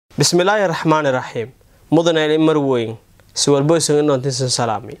بسم الله الرحمن الرحيم مدن المروين سوال بويسن إنه تنسى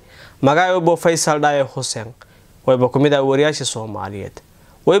سلامي مقاي وبو فيصل داي حسين ويبو كميدا ورياشي سوماليات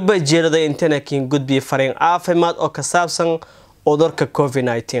ويبو جيردا انتنا كين قد بي فرين عافمات او كسابسن ودورك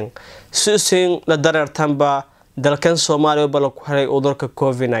كوفي-19 سوسين لدرر تنبا دالكن سومالي وبالو كوهري ودورك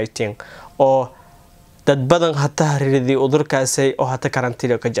كوفي-19 او dad badan hata hariridii udurkaasay oo hata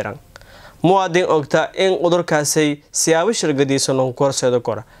karantiilo ka jiran muwaadin ogta in udurkaasay siyaabo shirgadiisan loo korseedo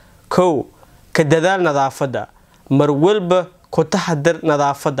kora kow ka dadaal nadaafada mar walba ku taxadir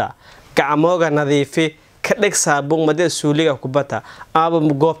nadaafada gacmooga nadiifi ka dhig saabuun madee suuliga kubata aaba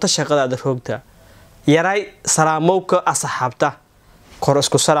goobta shaqada aad roogta yaray salaamowka asxaabta kor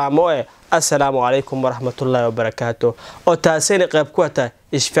isku salaamo السلام عليكم ورحمة الله وبركاته أو تاسين قرب كوتا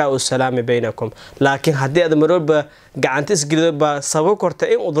إشفاء السلام بينكم لكن هدي هذا مرور بقعنتس جديد بسبب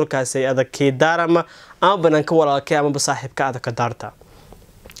كرتين أدور كاسي هذا كي دارما أو بنك ولا كي أم بصاحب كذا كدارتا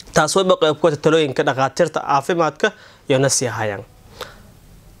تاسوي بقرب كوتا تلوينكا دغاتيرتا عافيمادكا ينسي هايان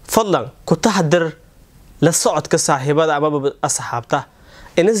فضلا كنت حضر للصعد كصاحبات أما أصحابته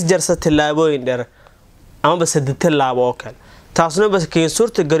إنس جرسة اللعبوين در أما بسدت اللعب وكل taasna bas kii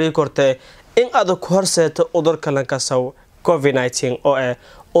suurta gari kortay in aad ku horseeto udurka lankasaw COVID-19 oo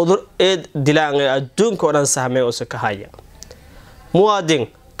udur eed dilaan adduunka oo dhan saameey oo ka haya muwaadin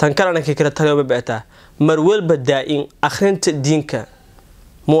tan kalena kii kala taliyo baata mar walba daa'in akhrinta diinka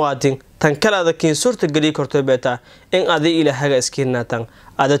muwaadin tan kala kii suurta gari kortay baata in aad ilaahaga iskiinatan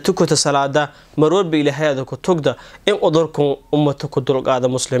aad tukuta salaada mar walba ilaahayada ku tugda in udurku ummatu ku dulqaada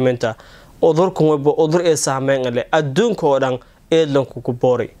muslimiinta udurku waba udur ee saameyn leh adduunka oo dhan eedlanku ku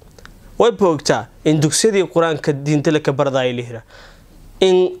boori way boogta in dugsidii quraanka diinta la ka barday lihira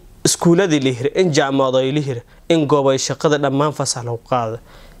in iskuuladii lihira in jaamacaday lihira in goobay shaqada dhammaan fasal qaada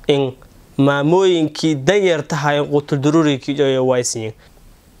in maamooyinkii danyarta hayan qutul daruurikii iyo waysiin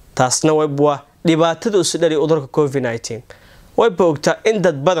taasna way bua dhibaatada u sidari udurka COVID-19 way boogta in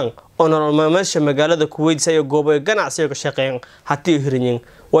dad badan oo nolol maalmeedka magaalada Kuwait ay goobay ganacsiga ka shaqeeyaan haddii hirin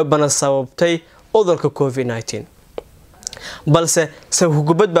way bana sababtay udurka COVID-19 balse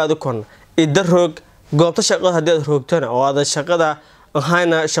sabab badbaado kon idaroog goobta shaqada hadii aad roogtana oo aad shaqada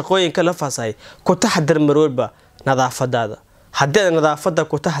ahayna shaqooyinka la faasay ku taxadir marwalba nadaafadaada hadii nadaafada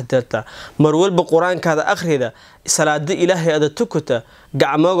ku taxadirta marwalba quraankaada akhrida salaada ilaahay aad tukuta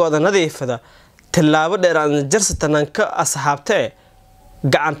gacmooda nadiifada tilaabo dheer aan jarsatan ka asxaabtee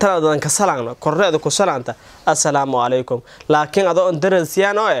gacantada ka salaano korreeda ku salaanta assalaamu alaykum laakiin adoo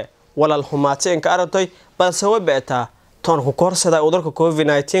darasiyaan oo walal humaateen ka aragtay balse way beeta toon ku korsada udurka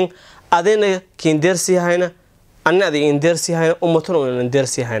COVID-19 adina kindersi hayna anna indersi hayna ummatuna oo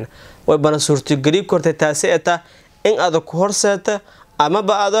indersi hayna way bana suurti gari kortay taasi in aad ku horseeta ama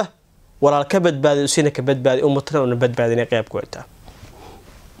baada walal ka badbaadi usina ka badbaadi ummatuna oo badbaadina qayb ku ta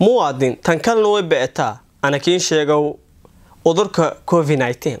muwaadin tan kalena way beeta ana kiin sheego udurka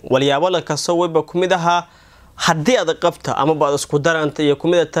COVID-19 walyaabo la ka soo wayba kumid aha hadii aad qabta ama baad isku daranta iyo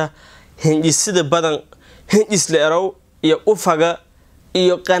kumidata hinjisida badan hinjis leerow iyo ufaga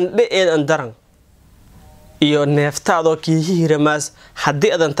iyo qandhe ee daran iyo neeftaado kiihiramaas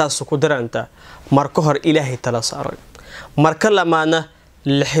hadii aad taas ku daranta marka hor ilaahay tala saaray marka lamaana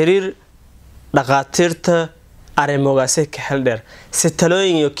la xiriir dhaqaatiirta arimogaasay ka xildheer si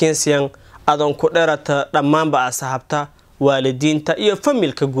talooyin iyo keensiyan adoon ku dheerata dhammaanba asxaabta waalidiinta iyo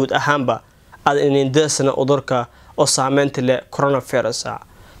familka guud ahaanba aad in deesna udurka oo saameynta leh coronavirus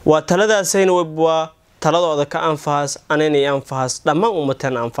waa taladaasayna waa taladooda ka anfaas anay anfaas dhammaan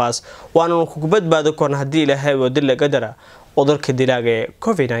ummatan anfaas waana ku badbaado koon hadii ilaahay wadil la qadara udurka dilaaga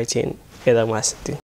COVID-19 ida maastin